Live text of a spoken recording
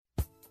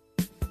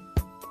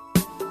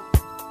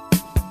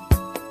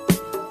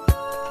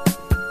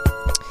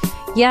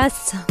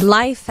Yes,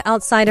 life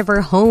outside of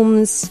our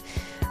homes,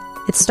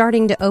 it's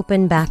starting to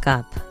open back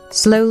up,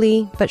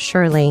 slowly but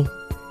surely.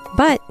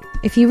 But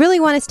if you really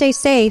want to stay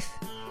safe,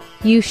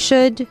 you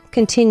should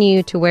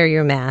continue to wear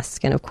your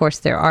mask. And of course,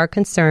 there are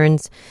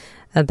concerns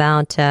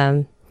about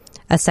a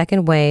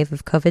second wave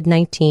of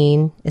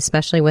COVID-19,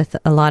 especially with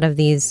a lot of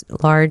these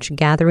large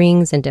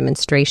gatherings and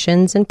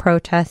demonstrations and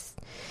protests.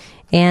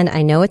 And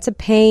I know it's a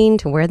pain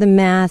to wear the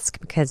mask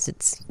because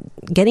it's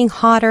getting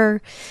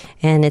hotter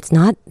and it's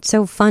not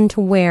so fun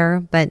to wear,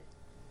 but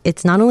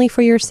it's not only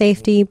for your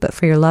safety, but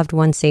for your loved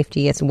one's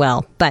safety as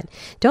well. But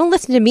don't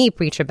listen to me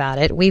preach about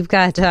it. We've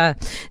got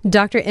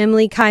Dr.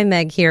 Emily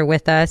Keimig here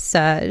with us.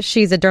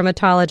 She's a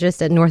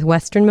dermatologist at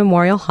Northwestern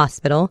Memorial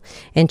Hospital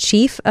and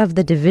chief of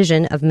the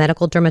Division of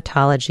Medical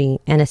Dermatology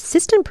and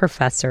assistant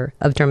professor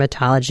of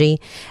dermatology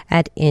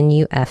at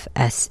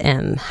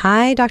NUFSM.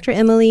 Hi, Dr.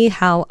 Emily.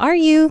 How are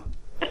you?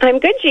 I'm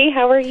good, G.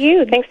 How are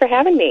you? Thanks for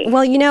having me.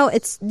 Well, you know,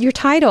 it's your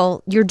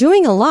title. You're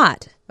doing a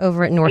lot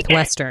over at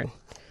Northwestern.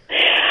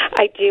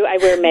 I do. I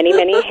wear many,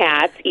 many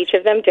hats, each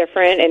of them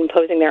different and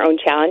posing their own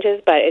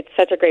challenges, but it's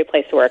such a great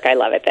place to work. I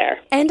love it there.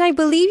 And I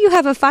believe you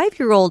have a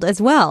 5-year-old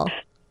as well.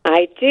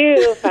 I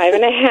do,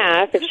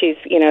 5.5.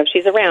 If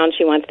she's around,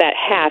 she wants that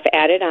half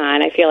added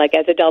on. I feel like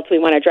as adults we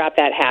want to drop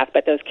that half,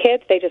 but those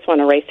kids, they just want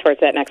to race towards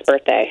that next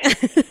birthday.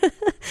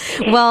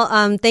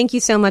 Well, thank you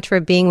so much for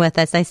being with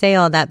us. I say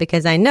all that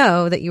because I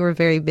know that you were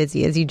very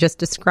busy, as you just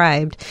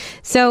described.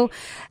 So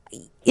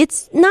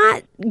it's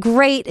not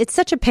great. It's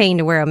such a pain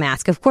to wear a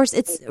mask. Of course,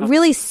 it's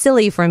really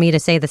silly for me to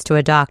say this to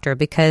a doctor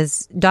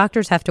because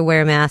doctors have to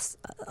wear masks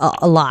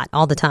a lot,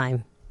 all the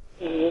time.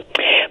 Mm-hmm.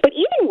 But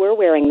even we're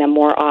wearing them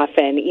more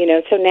often,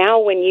 so now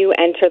when you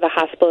enter the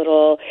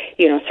hospital,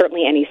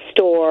 certainly any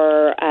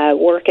store,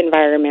 work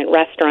environment,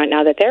 restaurant,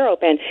 now that they're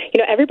open,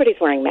 everybody's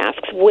wearing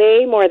masks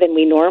way more than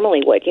we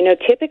normally would.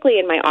 Typically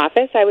in my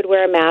office, I would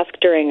wear a mask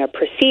during a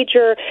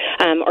procedure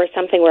or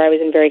something where I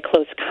was in very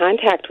close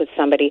contact with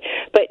somebody.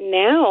 But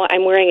now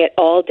I'm wearing it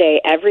all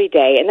day, every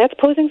day, and that's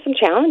posing some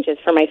challenges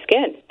for my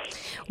skin.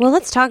 Well,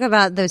 let's talk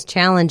about those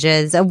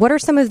challenges. What are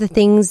some of the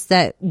things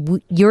that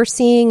you're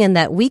seeing and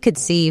that we could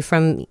see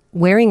from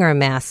wearing our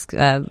masks?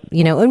 And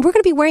we're going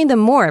to be wearing them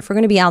more. If we're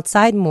going to be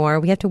outside more,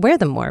 we have to wear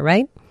them more,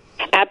 right?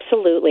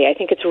 Absolutely. I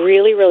think it's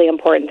really, really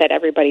important that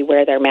everybody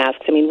wear their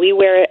masks. I mean, we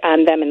wear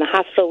them in the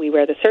hospital. We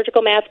wear the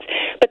surgical masks.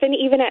 But then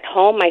even at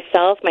home,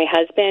 myself, my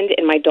husband,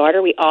 and my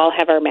daughter, we all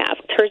have our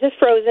masks. Hers is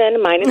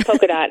frozen. Mine is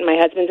polka dot. And my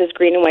husband's is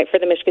green and white for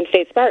the Michigan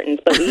State Spartans.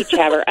 But we each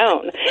have our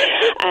own.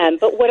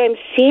 But what I'm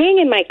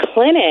seeing in my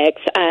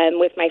clinics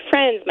with my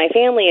friends, my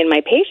family, and my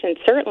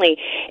patients certainly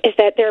is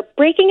that they're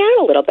breaking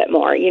out a little bit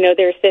more.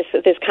 There's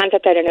this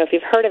concept, I don't know if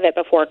you've heard of it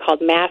before, called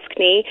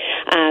maskne,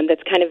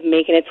 that's kind of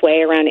making its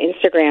way around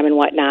Instagram and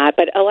whatnot,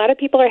 but a lot of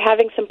people are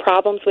having some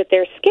problems with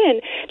their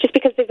skin just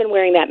because they've been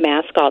wearing that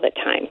mask all the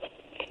time.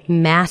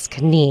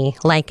 Maskne,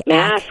 like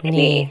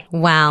acne.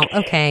 Wow.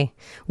 Okay.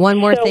 One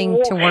more thing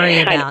to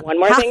worry about. One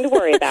more thing to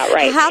worry about,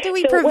 right. How do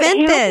we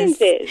prevent this?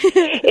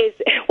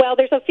 Well,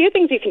 there's a few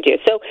things you can do.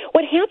 So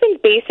what happens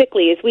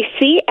basically is we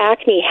see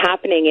acne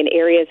happening in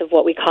areas of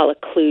what we call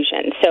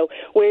occlusion. So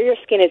where your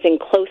skin is in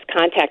close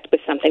contact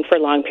with something for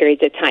long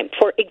periods of time.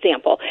 For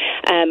example,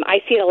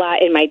 I see it a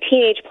lot in my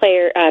teenage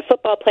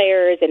football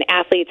players and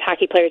athletes,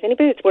 hockey players,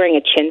 anybody that's wearing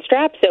a chin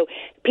strap. So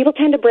people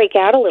tend to break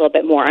out a little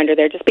bit more under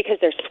there just because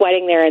they're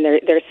sweating there and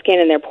their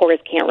skin and their pores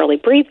can't really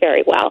breathe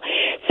very well.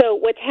 So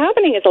what's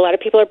happening is a lot of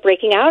people are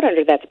breaking out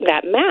under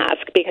that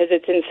mask because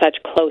it's in such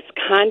close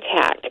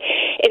contact.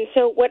 And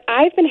so what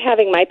I've been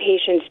having my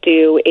patients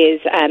do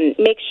is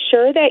make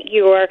sure that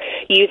you're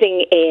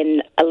using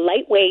a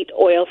lightweight,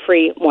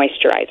 oil-free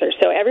moisturizer.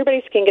 So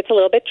everybody's skin gets a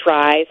little bit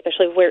dry,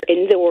 especially if we're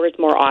indoors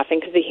more often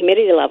because the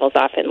humidity level is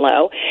often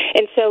low.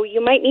 And so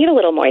you might need a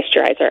little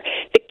moisturizer.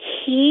 The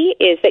key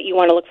is that you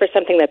want to look for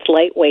something that's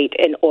lightweight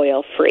and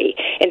oil-free.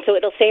 And so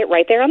it'll say it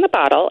right there on the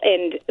bottle.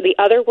 And the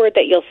other word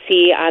that you'll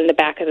see on the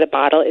back of the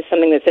bottle is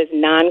something that says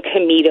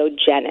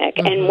non-comedogenic.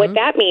 Mm-hmm. And what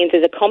that means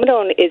is a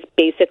comedone is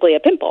basically a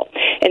pimple.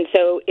 And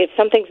so if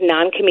something's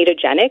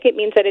non-comedogenic, it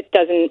means that it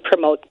doesn't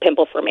promote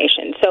pimple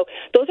formation. So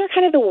those are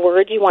kind of the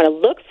words you want to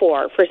look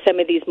for some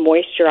of these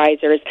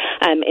moisturizers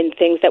and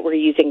things that we're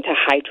using to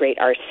hydrate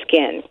our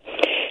skin.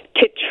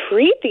 To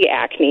treat the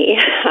acne,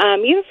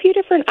 you have a few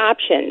different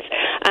options.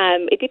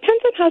 It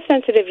depends on how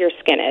sensitive your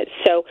skin is.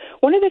 So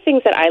one of the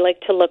things that I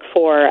like to look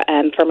for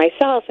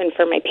myself and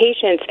for my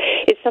patients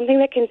is something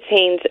that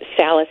contains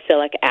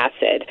salicylic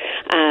acid.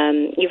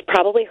 You've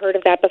probably heard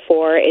of that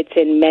before. It's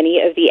in many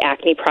of the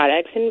acne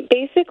products, and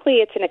basically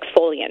it's an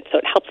exfoliant, so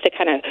it helps to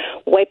kind of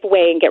wipe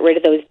away and get rid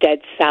of those dead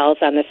cells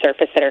on the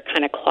surface that are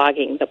kind of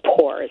clogging the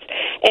pores.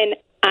 And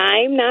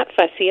I'm not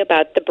fussy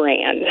about the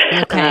brand.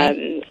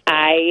 Okay.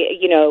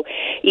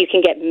 You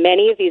can get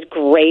many of these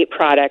great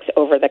products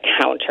over the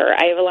counter.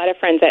 I have a lot of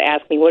friends that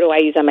ask me, what do I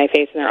use on my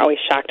face? And they're always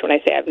shocked when I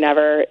say I've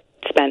never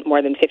spent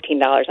more than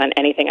 $15 on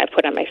anything I've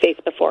put on my face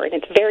before, and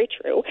it's very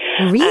true.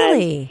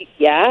 Really?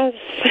 Yes.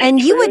 And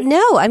true. You would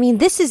know. I mean,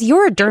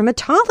 you're a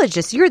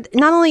dermatologist. You're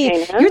not only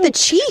you're the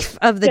chief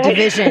of the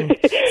division.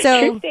 So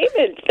true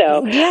statement.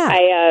 So yeah,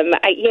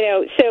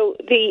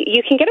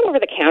 you can get them over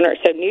the counter.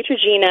 So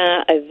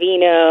Neutrogena,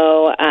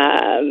 Aveeno,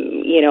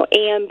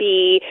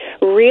 Ambi.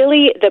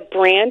 Really, the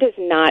brand is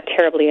not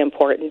terribly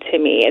important to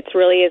me. It's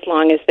really as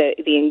long as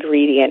the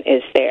ingredient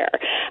is there.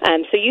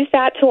 So use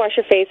that to wash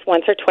your face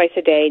once or twice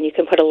a day, and you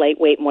can put a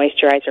lightweight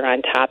moisturizer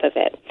on top of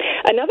it.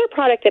 Another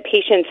product that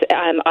patients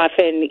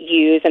often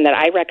use and that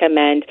I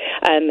recommend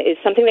is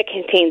something that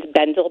contains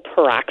benzoyl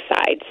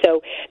peroxide.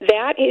 So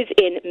that is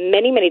in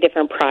many, many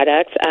different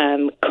products.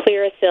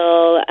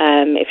 Clearasil,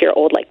 if you're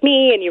old like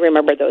me and you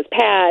remember those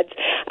pads,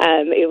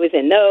 it was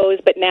in those,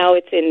 but now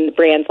it's in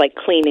brands like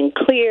Clean and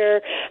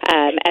Clear,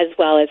 as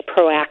well as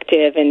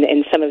Proactive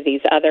and some of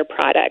these other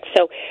products.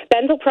 So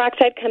benzoyl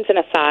peroxide comes in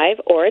a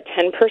 5 or a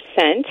 10%.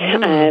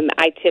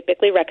 I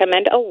typically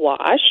recommend a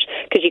wash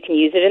because you can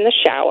use it in the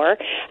shower.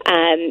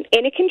 And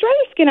it can dry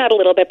your skin out a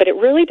little bit, but it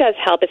really does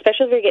help,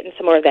 especially if you're getting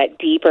some more of that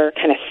deeper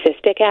kind of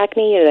cystic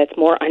acne that's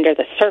more under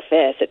the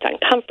surface. It's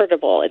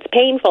uncomfortable. It's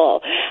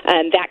painful.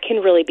 That can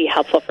really be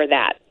helpful for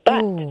that.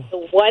 But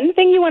the one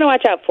thing you want to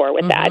watch out for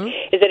with that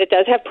is that it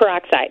does have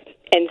peroxide.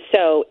 And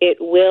so it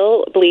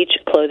will bleach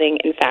clothing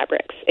and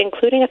fabrics,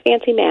 including a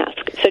fancy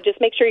mask. So just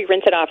make sure you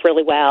rinse it off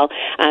really well.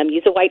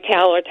 Use a white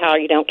towel or a towel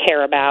you don't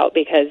care about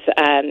because,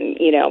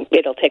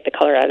 it'll take the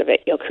color out of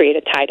it. You'll create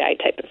a tie-dye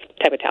type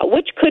of towel,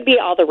 which could be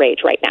all the rage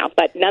right now.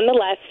 But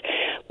nonetheless,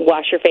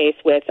 wash your face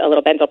with a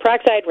little benzoyl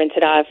peroxide, rinse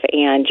it off,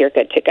 and you're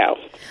good to go.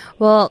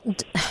 Well,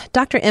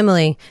 Dr.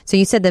 Emily, so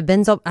you said the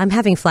benzoyl, I'm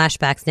having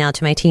flashbacks now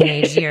to my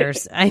teenage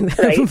years. I'm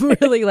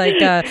really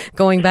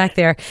going back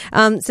there.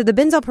 So the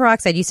benzoyl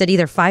peroxide, you said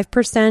either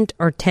 5%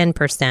 or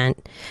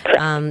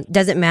 10%.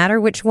 Does it matter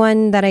which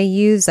one that I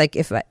use? Like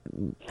if I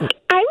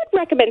would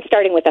recommend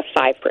starting with a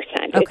 5%.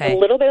 Okay. It's a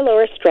little bit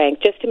lower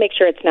strength just to make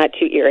sure it's not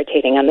too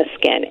irritating on the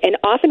skin. And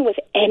often with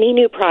any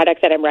new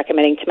product that I'm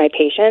recommending to my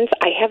patients,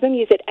 I have them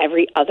use it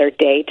every other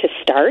day to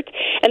start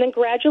and then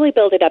gradually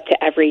build it up to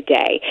every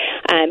day.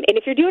 And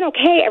if you're doing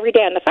okay every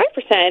day on the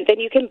 5%, then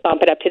you can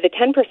bump it up to the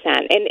 10%.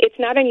 And it's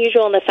not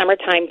unusual in the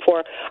summertime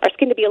for our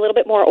skin to be a little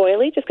bit more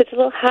oily just because it's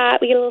a little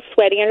hot. We get a little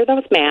sweaty under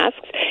those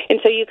masks. And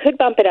so you could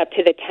bump it up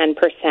to the 10%.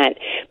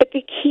 But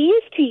the key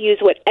is to use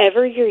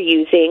whatever you're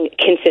using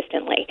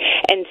consistently.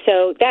 And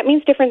so that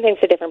means different things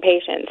to different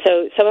patients.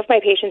 So some of my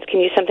patients can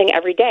use something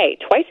every day,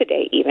 twice a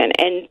day even,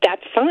 and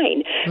that's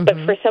fine. But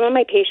for some of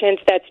my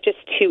patients, that's just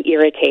too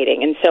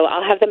irritating. And so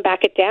I'll have them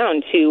back it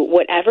down to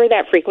whatever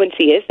that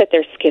frequency is that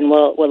their skin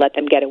will let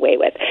them get away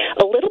with.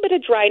 A little bit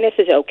of dryness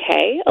is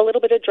okay. A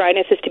little bit of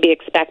dryness is to be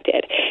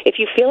expected. If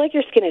you feel like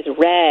your skin is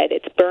red,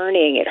 it's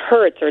burning, it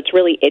hurts, or it's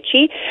really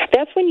itchy,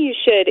 that's when you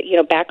should,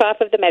 back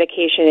off of the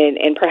medication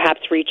and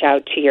perhaps reach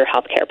out to your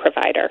healthcare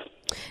provider.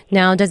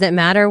 Now, does it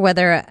matter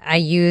whether I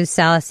use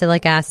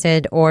salicylic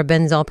acid or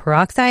benzoyl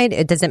peroxide?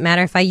 It doesn't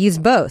matter if I use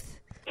both.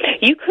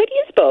 You could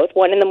use both,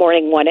 one in the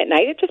morning, one at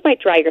night. It just might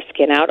dry your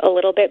skin out a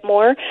little bit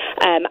more.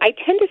 I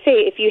tend to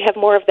say if you have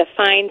more of the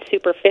fine,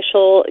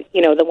 superficial,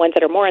 the ones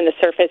that are more on the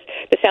surface,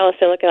 the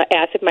salicylic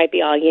acid might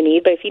be all you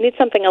need. But if you need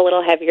something a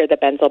little heavier, the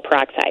benzoyl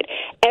peroxide.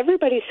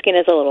 Everybody's skin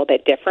is a little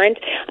bit different.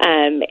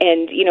 And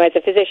as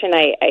a physician,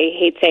 I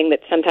hate saying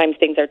that sometimes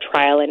things are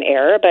trial and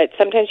error, but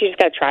sometimes you just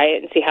got to try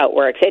it and see how it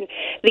works. And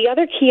the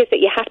other key is that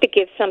you have to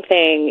give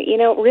something,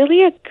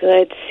 really a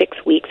good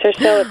 6 weeks or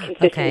so of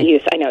consistent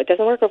use. I know it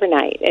doesn't work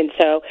overnight. And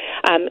so,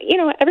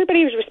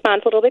 everybody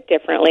responds a little bit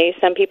differently.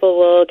 Some people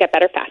will get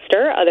better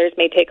faster. Others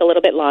may take a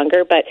little bit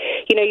longer. But,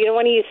 you don't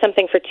want to use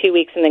something for 2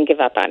 weeks and then give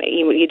up on it.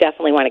 You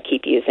definitely want to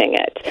keep using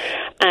it.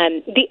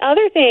 The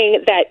other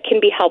thing that can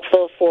be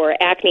helpful for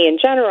acne in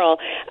general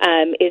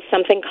is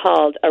something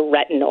called a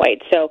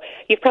retinoid. So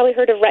you've probably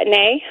heard of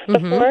Retin-A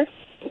before?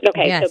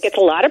 Okay, yes. So it gets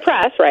a lot of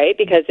press, right,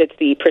 because it's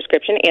the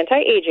prescription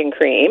anti-aging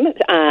cream,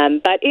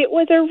 but it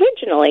was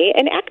originally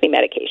an acne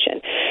medication.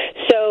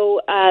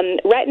 So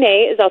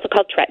Retin-A is also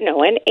called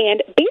tretinoin,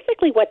 and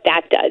basically what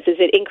that does is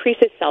it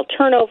increases cell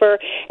turnover.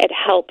 It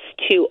helps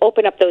to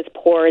open up those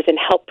pores and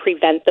help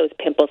prevent those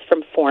pimples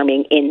from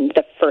forming in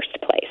the first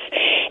place.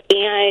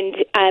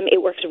 And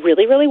it works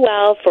really, really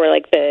well for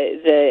like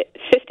the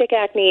cystic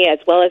acne as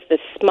well as the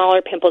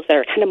smaller pimples that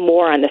are kind of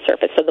more on the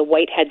surface, so the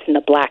whiteheads and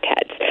the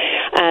blackheads.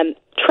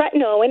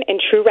 Tretinoin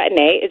and True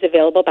Retin-A is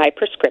available by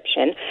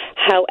prescription.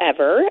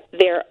 However,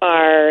 there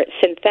are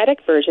synthetic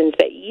versions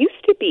that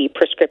used to be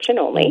prescription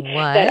only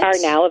that are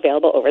now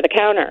available over the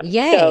counter.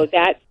 Yay. So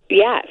that,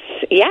 yes.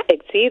 Yeah,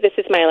 see, this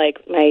is my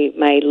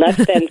less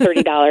than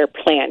 $30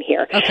 plan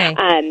here. Okay.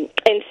 And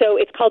so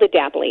it's called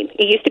adapalene.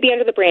 It used to be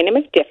under the brand name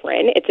of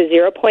Differin. It's a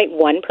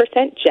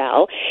 0.1%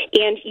 gel,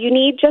 and you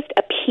need just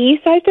a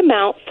pea-sized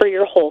amount for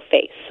your whole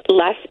face.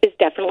 Less is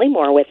definitely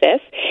more with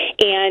this.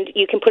 And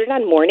you can put it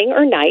on morning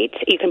or night.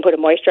 You can put a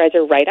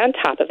moisturizer right on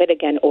top of it,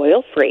 again,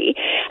 oil-free.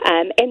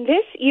 And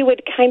this, you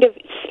would kind of,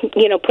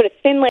 put a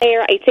thin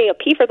layer, I'd say a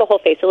pea for the whole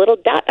face, a little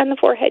dot on the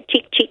forehead,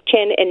 cheek,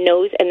 chin, and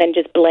nose, and then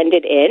just blend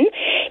it in.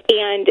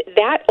 And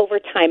that, over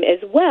time as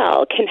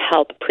well, can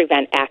help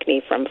prevent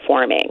acne from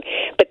forming.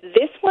 But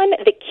this one,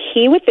 the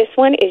key with this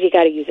one is you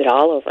got to use it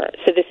all over.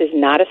 So this is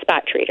not a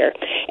spot treater.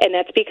 And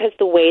that's because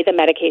the way the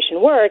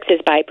medication works is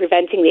by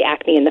preventing the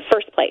acne in the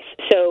first place.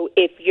 So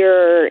if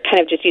you're kind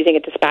of just using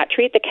it to spot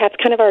treat, the cat's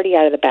kind of already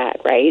out of the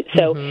bag, right?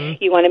 So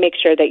you want to make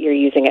sure that you're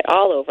using it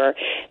all over.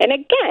 And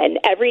again,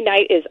 every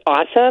night is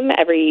awesome.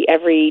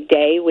 Every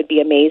day would be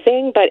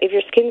amazing. But if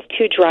your skin's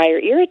too dry or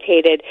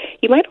irritated,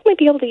 you might only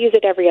be able to use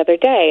it every other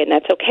day, and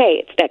that's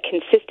okay. It's that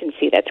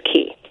consistency that's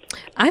key.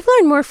 I've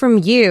learned more from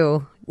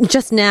you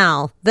just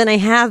now than I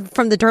have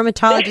from the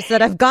dermatologist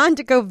that I've gone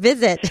to go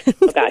visit.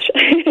 Oh, gosh.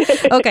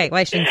 Okay, well,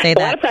 I shouldn't say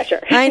that. A lot of pressure.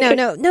 I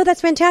know. No, that's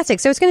fantastic.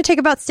 So it's going to take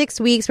about 6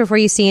 weeks before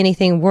you see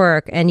anything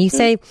work. And you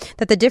say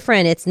that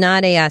it's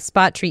not a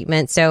spot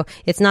treatment. So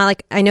it's not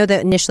like, I know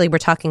that initially we're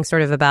talking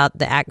sort of about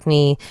the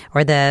acne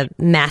or the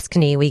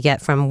maskne we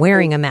get from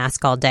wearing a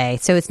mask all day.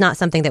 So it's not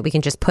something that we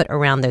can just put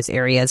around those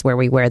areas where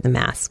we wear the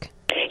mask.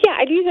 Yeah,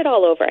 I'd use it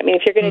all over. I mean,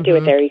 if you're going to do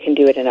it there, you can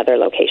do it in other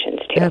locations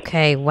too.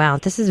 Okay, wow.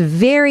 This is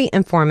very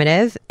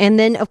informative. And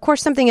then, of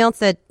course, something else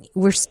that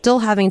we're still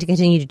having to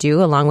continue to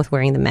do along with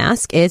wearing the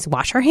mask is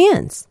wash our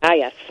hands. Ah,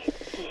 yes.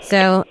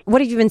 So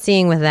what have you been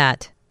seeing with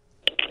that?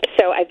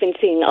 So I've been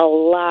seeing a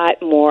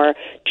lot more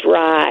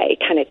dry,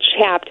 kind of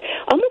chapped,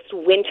 almost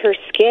winter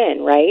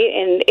skin, right?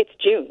 And it's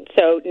June.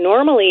 So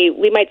normally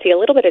we might see a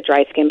little bit of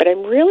dry skin, but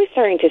I'm really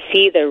starting to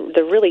see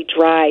the really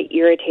dry,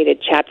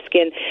 irritated, chapped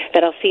skin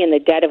that I'll see in the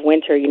dead of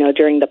winter,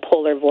 during the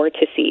polar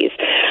vortices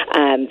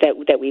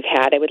that we've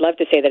had. I would love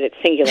to say that it's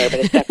singular, but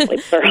it's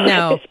definitely plural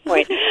at this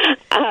point.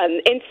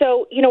 And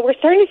so,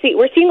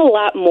 we're seeing a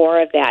lot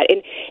more of that.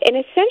 And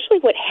essentially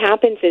what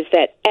happens is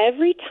that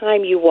every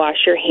time you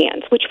wash your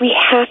hands, which we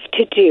have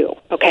to do,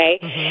 okay?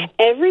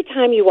 Every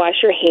time you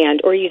wash your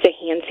hand or use a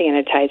hand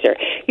sanitizer,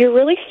 you're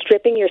really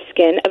stripping your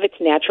skin of its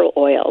natural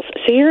oils.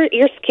 So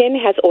your skin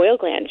has oil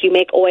glands. You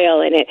make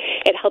oil, and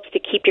it helps to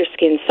keep your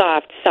skin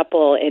soft,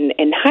 supple,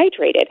 and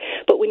hydrated.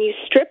 But when you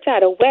strip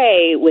that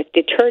away with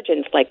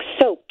detergents like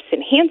soaps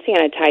and hand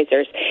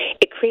sanitizers,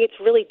 it creates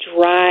really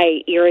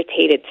dry,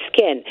 irritated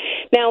skin.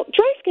 Now,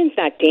 dry skin's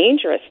not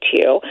dangerous to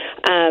you,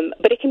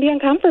 but it can be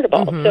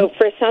uncomfortable. So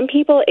for some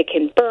people, it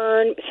can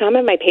burn. Some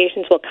of my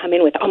patients will come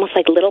in with almost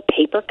like little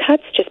paper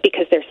cuts just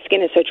because their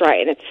skin is so dry,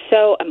 and it's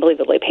so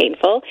unbelievably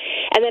painful.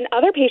 And then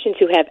other patients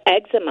who have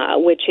eczema,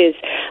 which is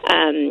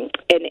an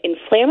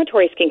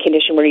inflammatory skin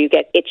condition where you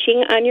get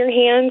itching on your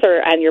hands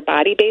or on your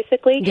body,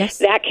 basically,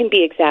 that can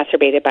be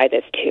exacerbated by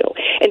this too.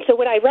 And so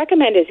what I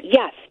recommend is,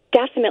 yes,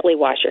 definitely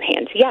wash your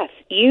hands. Yes,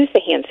 use the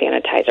hand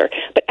sanitizer.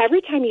 But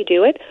every time you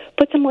do it,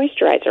 put some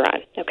moisturizer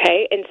on,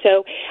 okay? And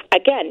so,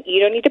 again,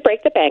 you don't need to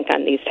break the bank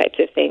on these types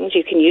of things.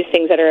 You can use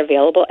things that are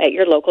available at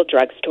your local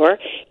drugstore.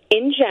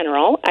 In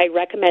general, I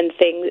recommend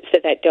things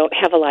that don't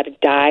have a lot of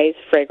dyes,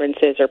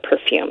 fragrances, or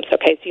perfumes,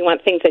 okay? So you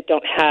want things that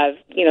don't have,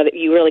 that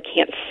you really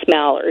can't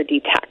smell or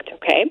detect,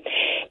 okay?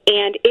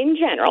 And in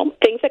general,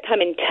 things that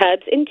come in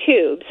tubs and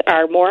tubes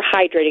are more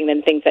hydrating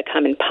than things that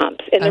come in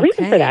pumps. And the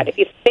reason for that, if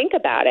you think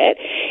about it,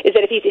 is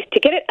that to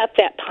get it up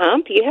that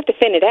pump, you have to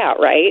thin it out,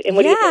 right? And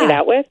what do you thin it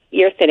out with?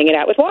 You're thinning it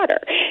out with water.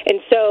 And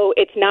so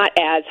it's not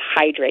as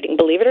hydrating.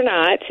 Believe it or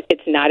not,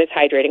 it's not as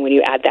hydrating when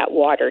you add that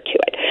water to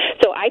it.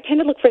 So I tend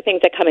to look for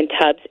things that come in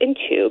tubs and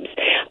tubes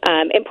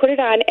and put it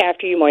on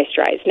after you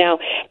moisturize. Now,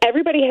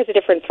 everybody has a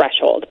different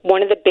threshold.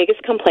 One of the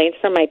biggest complaints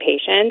from my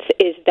patients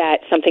is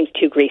that something's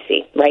too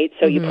greasy, right?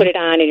 So you put it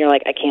on and you're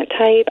like, I can't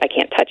type, I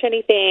can't touch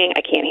anything,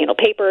 I can't handle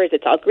papers,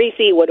 it's all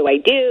greasy, what do I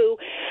do?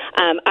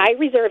 I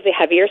reserve the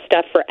heavier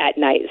stuff for at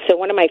night. So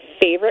one of my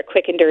favorite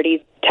quick and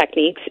dirty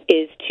techniques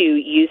is to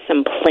use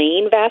some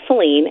plain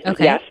Vaseline,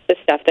 yes, the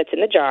stuff that's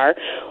in the jar,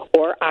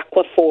 or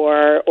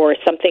Aquaphor, or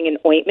something in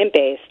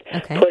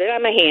ointment-based, put it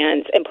on my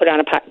hands, and put on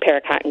a pair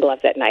of cotton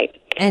gloves at night.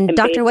 And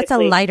Doctor, what's a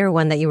lighter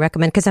one that you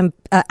recommend? Because I'm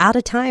out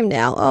of time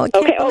now. Oh, I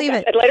can't believe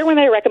it. A lighter one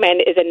that I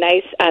recommend is a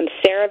nice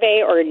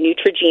CeraVe or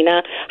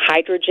Neutrogena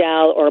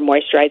hydrogel or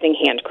moisturizing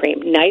hand cream.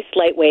 Nice,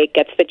 lightweight,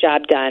 gets the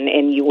job done,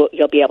 and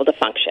you'll be able to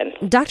function.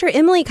 Dr.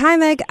 Emily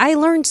Keimig, I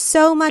learned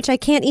so much. I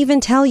can't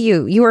even tell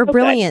you. You are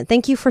brilliant.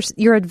 Thank you for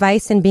your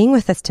advice and being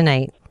with us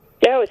tonight.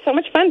 Yeah, it was so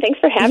much fun. Thanks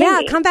for having me.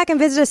 Yeah, come back and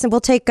visit us, and we'll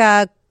take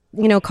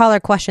caller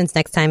questions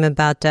next time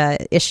about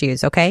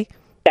issues, okay?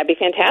 That'd be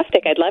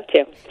fantastic. I'd love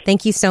to.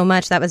 Thank you so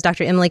much. That was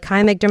Dr. Emily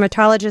Keimig,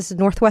 dermatologist at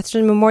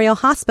Northwestern Memorial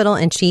Hospital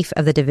and chief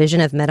of the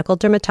Division of Medical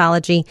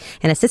Dermatology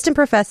and assistant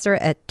professor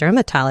at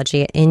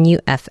Dermatology at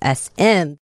NUFSM.